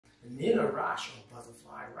Malar rash or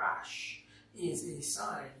butterfly rash is a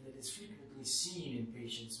sign that is frequently seen in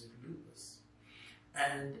patients with lupus,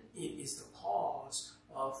 and it is the cause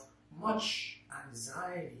of much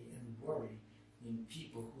anxiety and worry in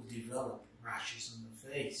people who develop rashes on the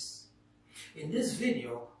face. In this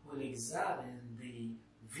video, we'll examine the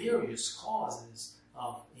various causes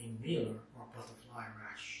of a Malar or butterfly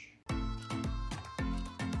rash.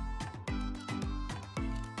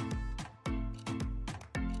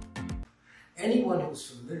 Anyone who's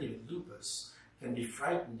familiar with lupus can be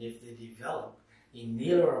frightened if they develop a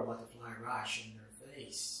Malar or butterfly rash on their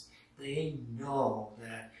face. They know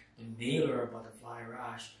that the Malar or butterfly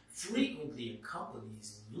rash frequently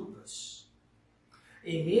accompanies lupus.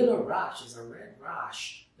 A Malar rash is a red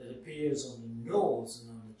rash that appears on the nose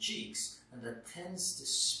and on the cheeks and that tends to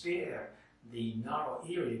spare the narrow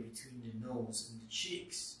area between the nose and the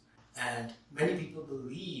cheeks. And many people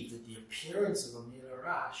believe that the appearance of a Malar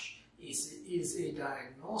rash is a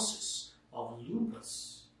diagnosis of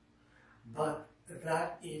lupus, but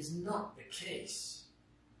that is not the case.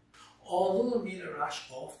 Although a Malar rash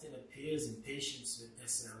often appears in patients with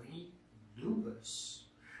SLE, lupus,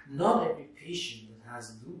 not every patient that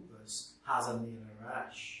has lupus has a Malar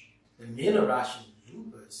rash. The Malar rash in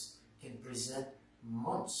lupus can present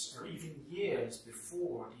months or even years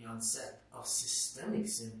before the onset of systemic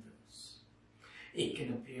symptoms. It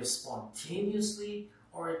can appear spontaneously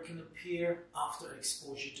or it can appear after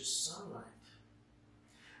exposure to sunlight.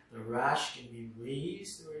 The rash can be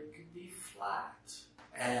raised or it can be flat,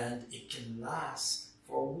 and it can last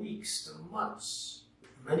for weeks to months.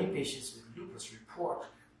 Many patients with lupus report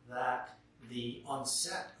that the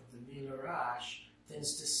onset of the Malar rash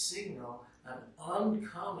tends to signal an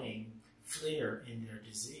oncoming flare in their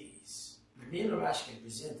disease. The Malar rash can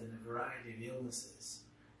present in a variety of illnesses,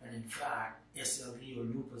 and in fact, SLE or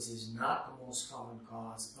lupus is not the most common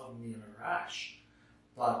cause of Malar rash,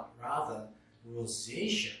 but rather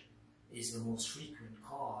rosacea is the most frequent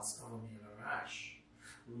cause of a Malar rash.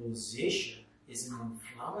 Rosacea is an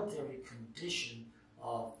inflammatory condition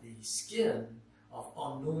of the skin of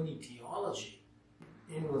unknown etiology.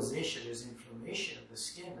 In rosacea, there's inflammation of the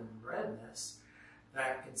skin and redness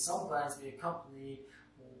that can sometimes be accompanied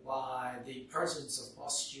by the presence of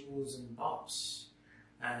pustules and bumps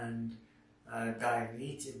and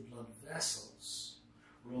dilated blood vessels.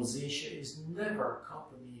 Rosacea is never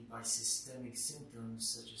accompanied by systemic symptoms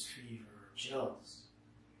such as fever or chills.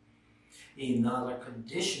 Another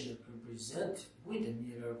condition that can present with a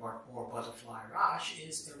Malar or butterfly rash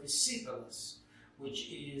is erysipelas,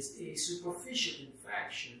 which is a superficial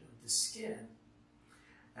infection of the skin.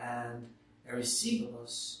 And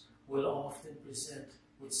erysipelas will often present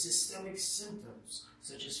with systemic symptoms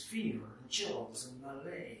such as fever and chills and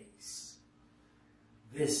malaise.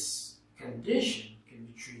 This condition can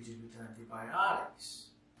be treated with antibiotics.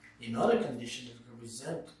 Another condition that can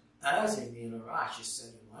present as a Malar rash is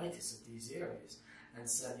cellulitis of these areas, and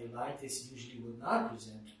cellulitis usually will not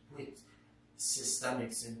present with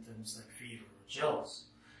systemic symptoms like fever or chills.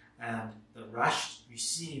 And the rash we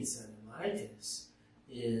see in cellulitis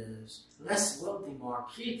is less well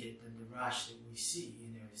demarcated than the rash that we see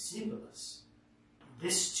in erysipelas.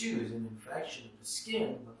 This too is an infection of the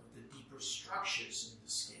skin, but of the deeper structures in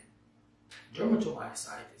the skin.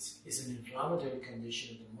 Dermatomyositis is an inflammatory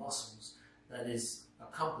condition of the muscles that is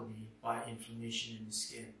accompanied by inflammation in the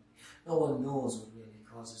skin. No one knows what really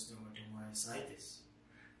causes dermatomyositis.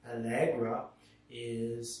 Pellagra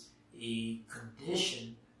is a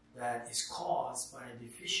condition that is caused by a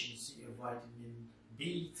deficiency of vitamin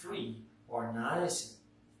B3 or niacin.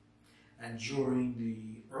 And during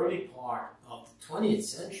the early part of the 20th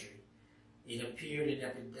century, it appeared in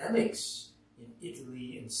epidemics in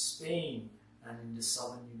Italy and Spain and in the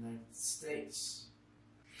southern United States.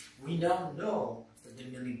 We now know that the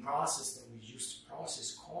milling process that was used to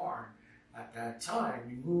process corn at that time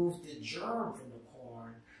removed the germ from the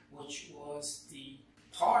corn, which was the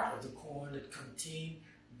part of the corn that contained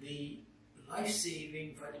the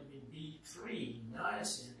life-saving vitamin B3,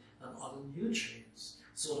 niacin, and other nutrients.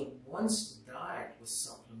 So that once the diet was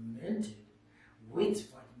supplemented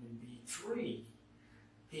with vitamin B3,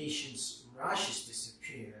 patients' rashes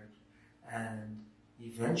disappeared and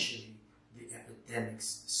eventually the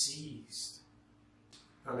epidemics ceased.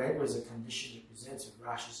 Pellagra is a condition that presents with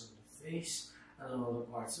rashes on the face and on other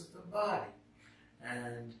parts of the body,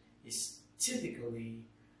 and is typically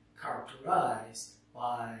characterized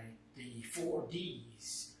by the 4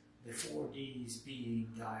 Ds, the 4 Ds being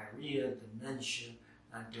diarrhea, dementia,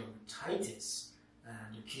 and dermatitis,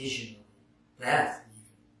 and occasionally death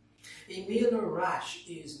even. A Malar rash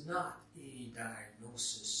is not a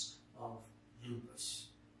diagnosis of lupus.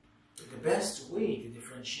 best way to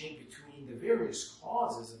differentiate between the various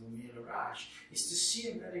causes of a malar rash is to see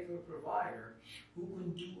a medical provider who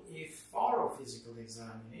can do a thorough physical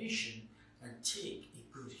examination and take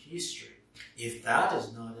a good history. If that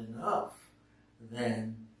is not enough,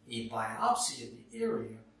 then a biopsy of the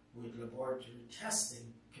area with laboratory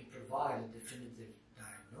testing can provide a definitive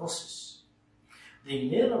diagnosis. The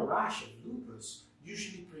malar rash of lupus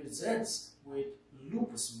usually presents with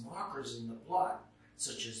lupus markers in the blood,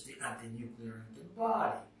 such as the antinuclear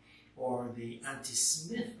antibody, or the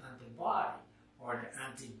anti-Smith antibody, or the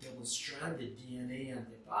anti-double-stranded DNA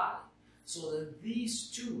antibody, so that these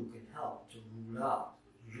two can help to rule out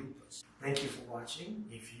lupus. Thank you for watching.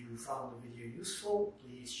 If you found the video useful,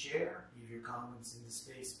 please share, leave your comments in the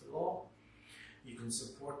space below. You can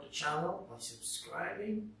support the channel by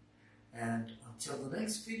subscribing, and until the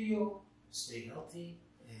next video, stay healthy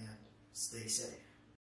and stay safe.